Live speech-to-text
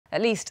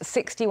At least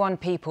 61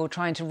 people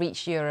trying to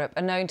reach Europe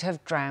are known to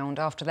have drowned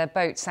after their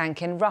boat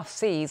sank in rough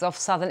seas off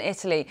southern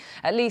Italy.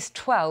 At least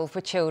 12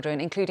 were children,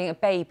 including a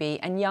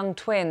baby and young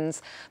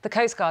twins. The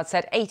Coast Guard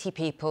said 80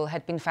 people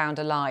had been found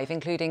alive,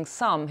 including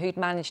some who'd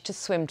managed to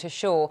swim to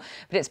shore,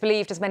 but it's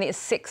believed as many as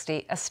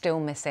 60 are still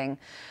missing.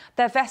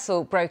 Their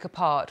vessel broke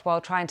apart while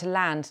trying to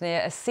land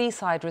near a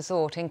seaside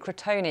resort in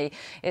Crotone.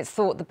 It's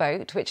thought the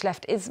boat, which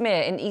left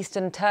Izmir in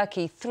eastern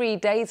Turkey 3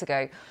 days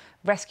ago.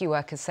 Rescue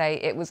workers say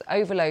it was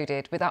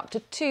overloaded with up to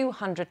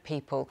 200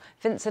 people.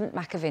 Vincent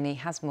McAviney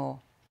has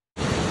more.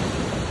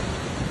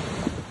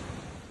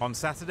 On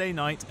Saturday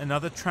night,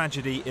 another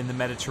tragedy in the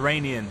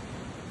Mediterranean.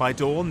 By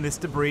dawn, this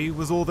debris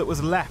was all that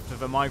was left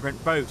of a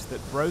migrant boat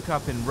that broke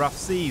up in rough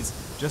seas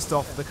just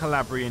off the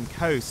Calabrian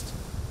coast.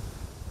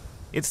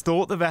 It's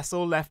thought the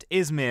vessel left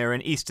Izmir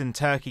in eastern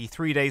Turkey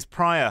 3 days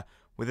prior,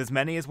 with as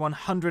many as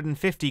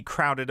 150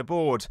 crowded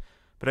aboard.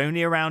 But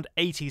only around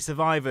 80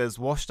 survivors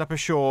washed up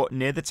ashore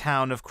near the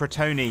town of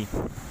Crotone.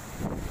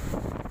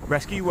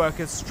 Rescue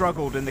workers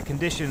struggled in the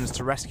conditions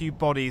to rescue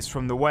bodies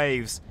from the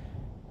waves.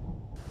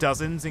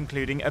 Dozens,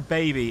 including a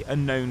baby, are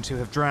known to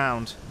have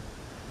drowned.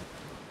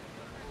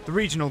 The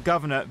regional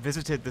governor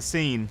visited the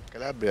scene.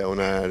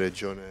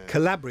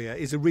 Calabria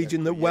is a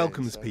region that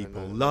welcomes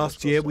people.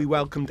 Last year we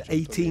welcomed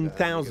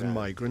 18,000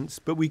 migrants,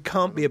 but we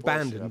can't be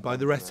abandoned by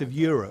the rest of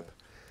Europe.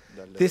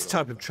 This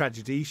type of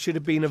tragedy should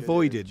have been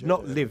avoided,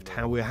 not lived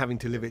how we're having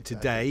to live it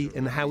today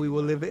and how we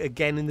will live it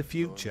again in the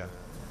future.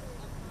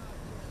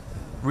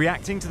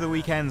 Reacting to the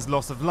weekend's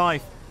loss of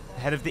life, the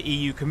head of the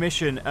EU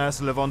Commission,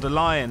 Ursula von der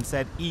Leyen,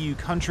 said EU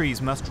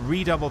countries must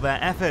redouble their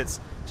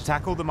efforts to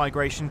tackle the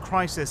migration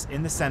crisis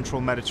in the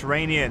central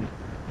Mediterranean.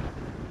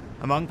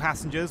 Among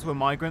passengers were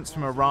migrants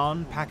from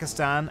Iran,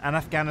 Pakistan and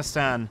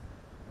Afghanistan.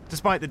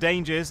 Despite the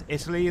dangers,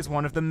 Italy is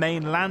one of the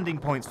main landing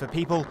points for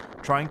people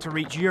trying to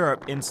reach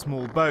Europe in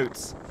small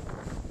boats.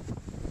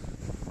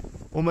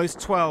 Almost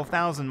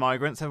 12,000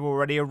 migrants have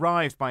already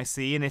arrived by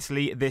sea in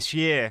Italy this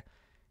year.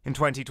 In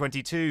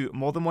 2022,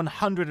 more than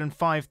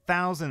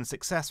 105,000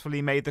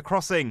 successfully made the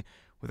crossing,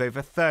 with over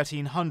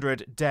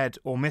 1,300 dead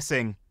or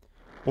missing.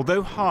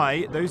 Although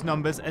high, those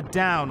numbers are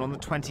down on the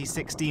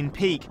 2016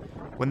 peak,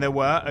 when there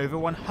were over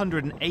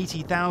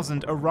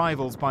 180,000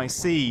 arrivals by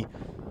sea.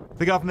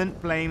 The government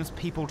blames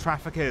people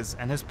traffickers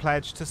and has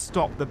pledged to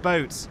stop the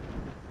boats.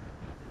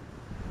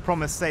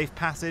 Promised safe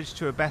passage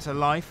to a better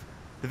life,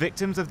 the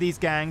victims of these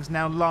gangs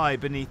now lie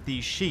beneath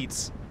these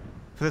sheets.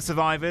 For the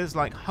survivors,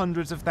 like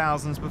hundreds of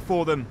thousands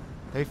before them,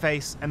 they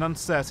face an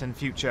uncertain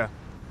future.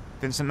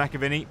 Vincent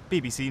McAviney,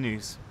 BBC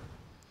News.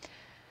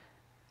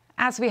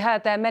 As we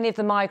heard there, many of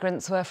the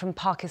migrants were from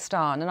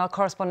Pakistan, and our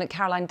correspondent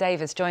Caroline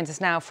Davis joins us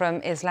now from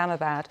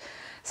Islamabad.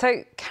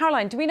 So,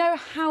 Caroline, do we know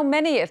how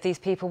many of these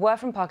people were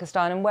from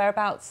Pakistan and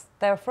whereabouts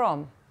they're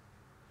from?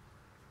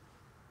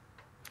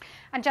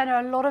 And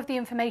Jenna, a lot of the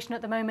information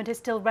at the moment is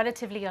still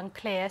relatively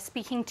unclear.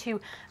 Speaking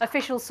to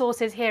official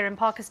sources here in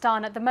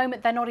Pakistan, at the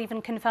moment they're not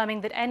even confirming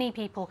that any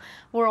people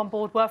were on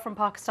board were from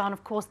Pakistan.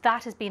 Of course,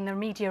 that has been the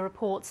media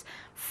reports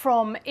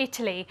from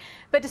Italy.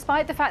 But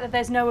despite the fact that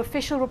there's no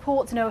official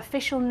reports, no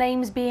official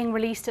names being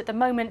released at the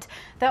moment,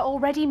 there are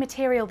already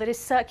material that is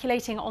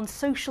circulating on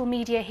social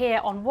media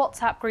here, on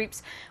WhatsApp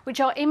groups, which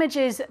are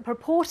images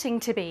purporting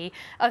to be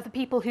of the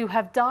people who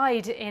have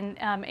died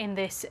in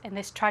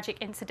this tragic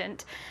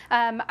incident.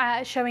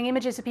 Showing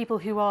images of people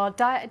who are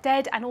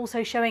dead and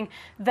also showing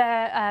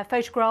their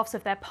photographs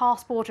of their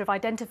passport, of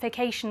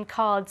identification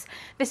cards.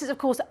 This is, of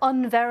course,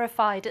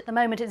 unverified at the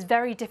moment. It's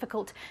very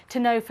difficult to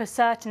know for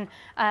certain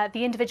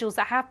the individuals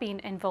that have been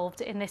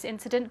involved in this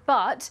incident.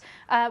 But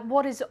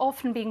what is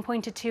often being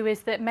pointed to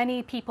is that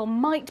many people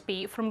might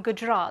be from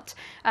Gujarat,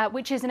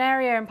 which is an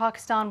area in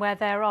Pakistan where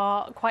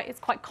it's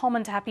quite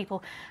common to have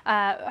people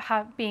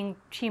being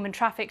human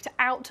trafficked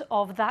out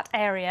of that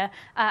area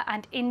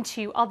and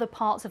into other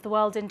parts of the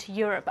world, into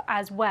Europe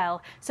as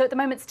well. So at the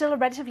moment, still a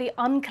relatively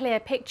unclear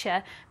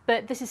picture,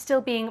 but this is still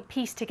being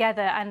pieced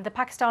together, and the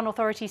Pakistan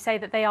authorities say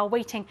that they are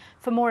waiting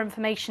for more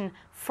information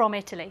from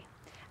Italy.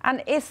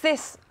 And is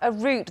this a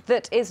route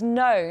that is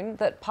known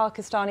that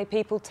Pakistani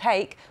people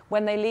take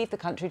when they leave the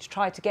country to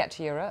try to get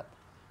to Europe?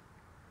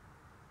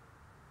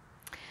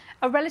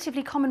 A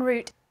relatively common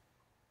route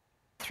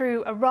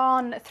through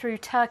Iran, through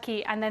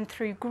Turkey and then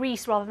through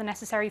Greece, rather than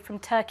necessarily from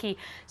Turkey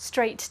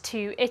straight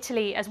to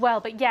Italy as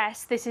well. But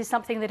yes, this is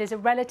something that is a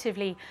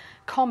relatively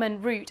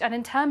common route. And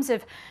in terms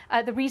of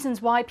the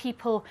reasons why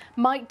people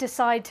might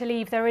decide to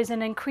leave, there is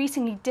an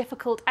increasingly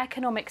difficult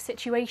economic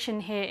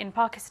situation here in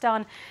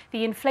Pakistan.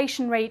 The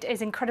inflation rate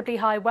is incredibly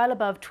high, well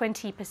above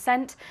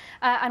 20%.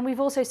 And we've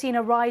also seen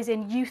a rise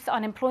in youth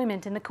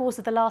unemployment in the course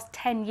of the last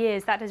 10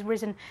 years. That has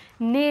risen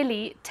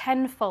nearly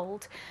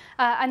tenfold.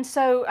 And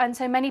so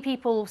many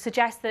people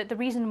suggest that the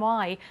reason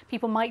why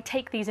people might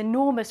take these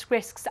enormous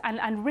risks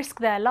and risk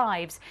their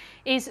lives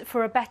is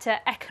for a better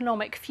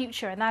economic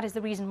future. And that is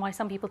the reason why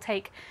some people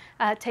take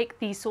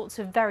these sorts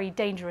of very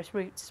dangerous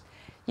routes.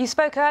 You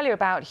spoke earlier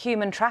about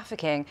human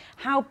trafficking.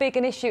 How big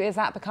an issue is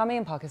that becoming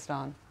in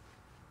Pakistan?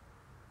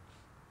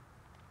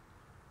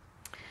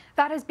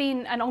 That has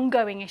been an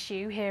ongoing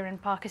issue here in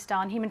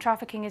Pakistan. Human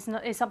trafficking is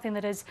something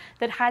that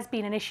has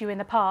been an issue in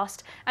the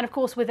past, and of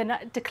course with a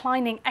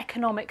declining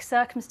economic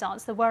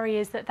circumstance, the worry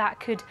is that that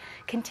could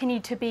continue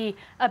to be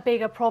a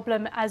bigger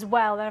problem as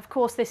well. And of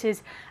course this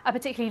is a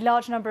particularly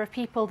large number of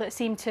people that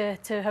seem to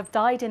have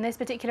died in this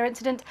particular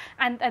incident,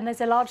 and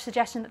there's a large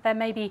suggestion that there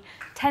may be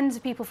tens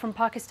of people from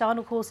Pakistan,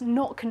 of course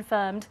not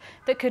confirmed,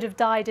 that could have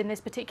died in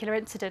this particular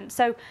incident.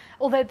 So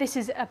although this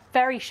is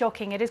very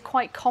shocking, it is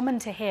quite common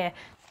to hear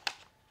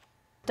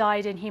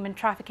died in human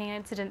trafficking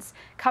incidents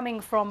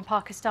coming from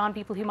Pakistan,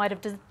 people who might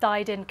have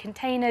died in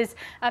containers,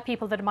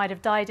 people that might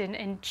have died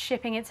in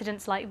shipping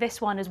incidents like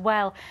this one as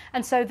well.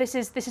 And so this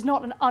is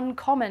not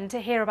uncommon to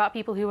hear about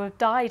people who have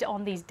died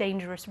on these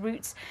dangerous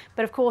routes.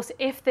 But of course,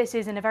 if this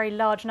is in a very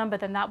large number,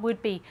 then that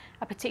would be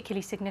a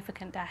particularly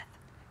significant death.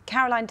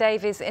 Caroline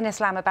Davies in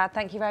Islamabad,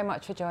 thank you very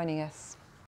much for joining us.